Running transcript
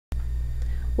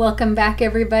Welcome back,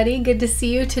 everybody. Good to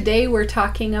see you. Today we're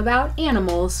talking about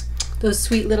animals, those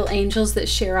sweet little angels that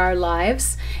share our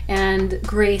lives and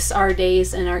grace our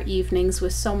days and our evenings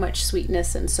with so much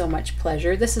sweetness and so much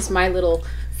pleasure. This is my little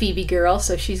Phoebe girl,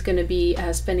 so she's going to be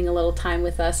spending a little time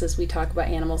with us as we talk about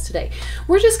animals today.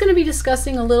 We're just going to be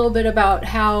discussing a little bit about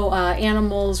how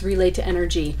animals relate to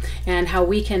energy and how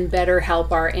we can better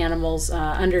help our animals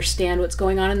understand what's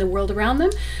going on in the world around them.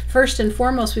 First and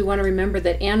foremost, we want to remember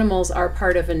that animals are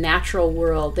part of a natural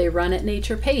world. They run at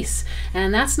nature pace,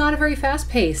 and that's not a very fast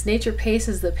pace. Nature pace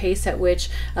is the pace at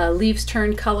which leaves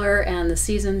turn color and the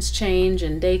seasons change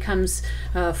and day comes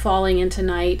falling into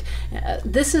night.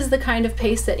 This is the kind of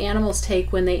pace that animals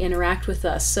take when they interact with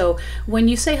us. So when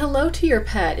you say hello to your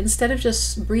pet, instead of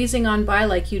just breezing on by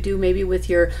like you do maybe with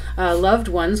your loved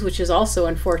ones, which is also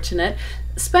unfortunate,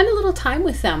 spend a little time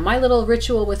with them. My little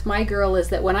ritual with my girl is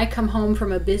that when I come home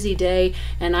from a busy day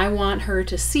and I want her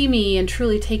to see me and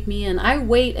truly take me in, I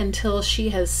wait until she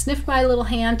has sniffed my little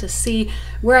hand to see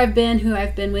where I've been, who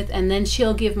I've been with, and then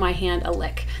she'll give my hand a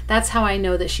lick. That's how I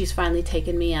know that she's finally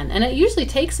taken me in. And it usually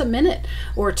takes a minute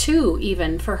or two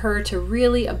even for her to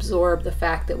really absorb the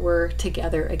fact that we're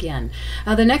together again.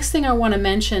 The next thing I want to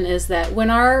mention is that when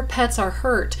our pets are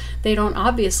hurt, they don't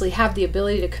obviously have the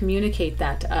ability to communicate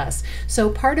that to us.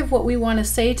 So part of what we want to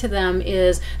say to them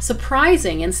is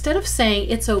surprising. Instead of saying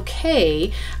it's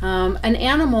okay, an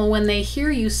animal, when they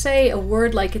hear you say a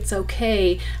word like it's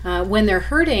okay, when they're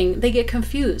hurting, they get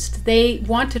confused. They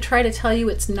want to try to tell you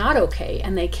it's not okay,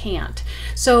 and they can't.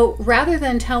 So rather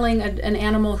than telling an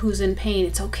animal who's in pain,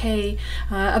 it's okay,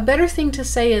 a better thing to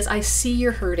say is, I see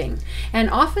you're hurting. And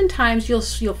oftentimes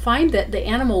you'll find that the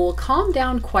animal will calm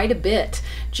down quite a bit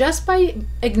just by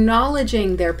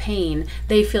acknowledging their pain.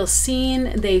 They feel seen,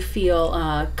 they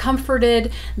feel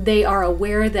comforted, they are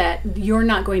aware that you're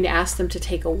not going to ask them to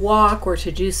take a walk or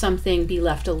to do something, be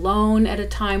left alone at a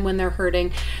time when they're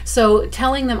hurting. So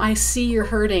telling them, I see you're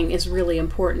hurting, is really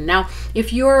important. Now,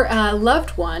 if your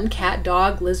loved one, cat,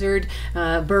 dog, lizard,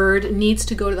 bird, needs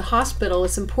to go to the hospital,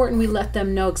 it's important we let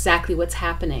them know exactly what's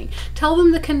happening. Tell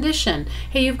them the condition.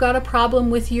 Hey, you've got a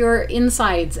problem with your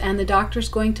insides and the doctor's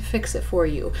going to fix it for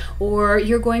you. Or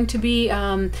you're going to be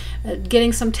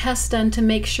getting some tests done to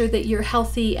make sure that you're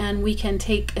healthy and we can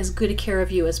take as good a care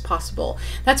of you as possible.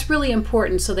 That's really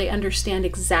important so they understand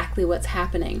exactly what's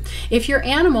happening. If your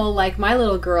animal, like my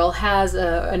little girl, has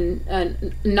a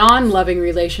non-loving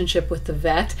relationship with the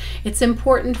vet, it's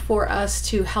important for us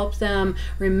to help them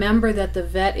remember that the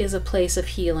vet is a place of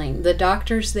healing. The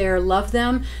doctors there love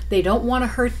them, they don't want to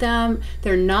hurt them,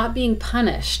 they're not being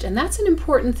punished. And that's an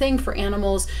important thing for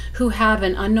animals who have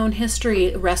an unknown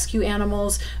history, rescue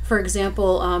animals, for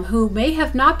example, who may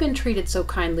have not been treated so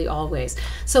kindly always.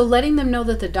 So letting them know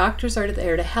that the doctors are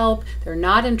there to help, they're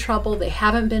not in trouble, they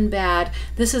haven't been bad,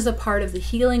 this is a part of the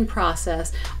healing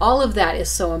process. All of that is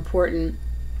so important.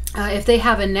 If they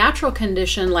have a natural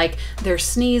condition like they're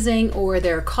sneezing or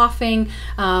they're coughing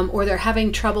or they're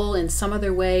having trouble in some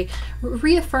other way,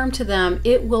 reaffirm to them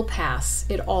it will pass.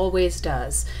 It always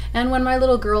does. And when my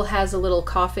little girl has a little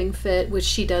coughing fit, which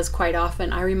she does quite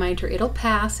often, I remind her it'll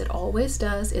pass. It always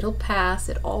does. It'll pass.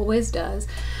 It always does.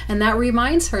 And that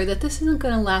reminds her that this isn't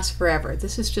going to last forever.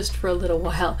 This is just for a little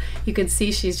while. You can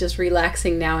see she's just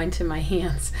relaxing now into my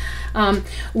hands.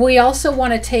 We also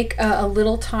want to take a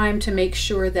little time to make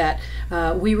sure that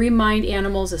we remind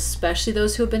animals, especially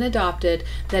those who have been adopted,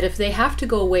 that if they have to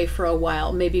go away for a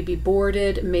while, maybe be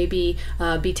boarded, maybe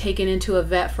be taken into a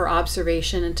vet for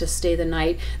observation and to stay the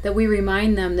night, that we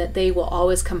remind them that they will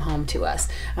always come home to us.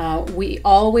 We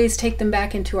always take them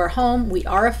back into our home. We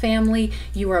are a family.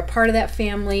 You are a part of that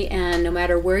family, and no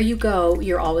matter where you go,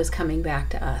 you're always coming back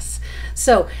to us.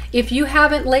 So if you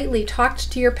haven't lately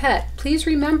talked to your pet, please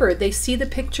remember they see the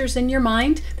pictures in your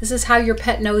mind. This is how your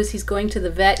pet knows he's going to the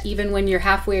vet even when you're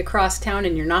halfway across town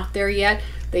and you're not there yet.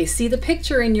 They see the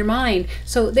picture in your mind.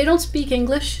 So they don't speak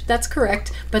English, that's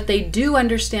correct, but they do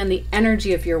understand the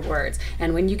energy of your words.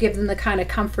 And when you give them the kind of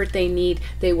comfort they need,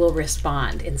 they will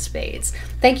respond in spades.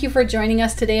 Thank you for joining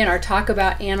us today in our talk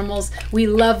about animals. We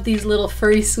love these little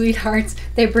furry sweethearts.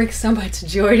 They bring so much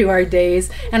joy to our days.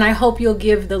 And I hope you'll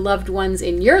give the loved ones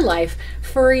in your life,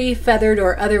 furry, feathered,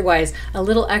 or otherwise, a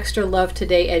little extra love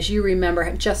today as you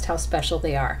remember just how special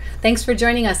they are. Thanks for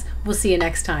joining us. We'll see you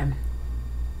next time.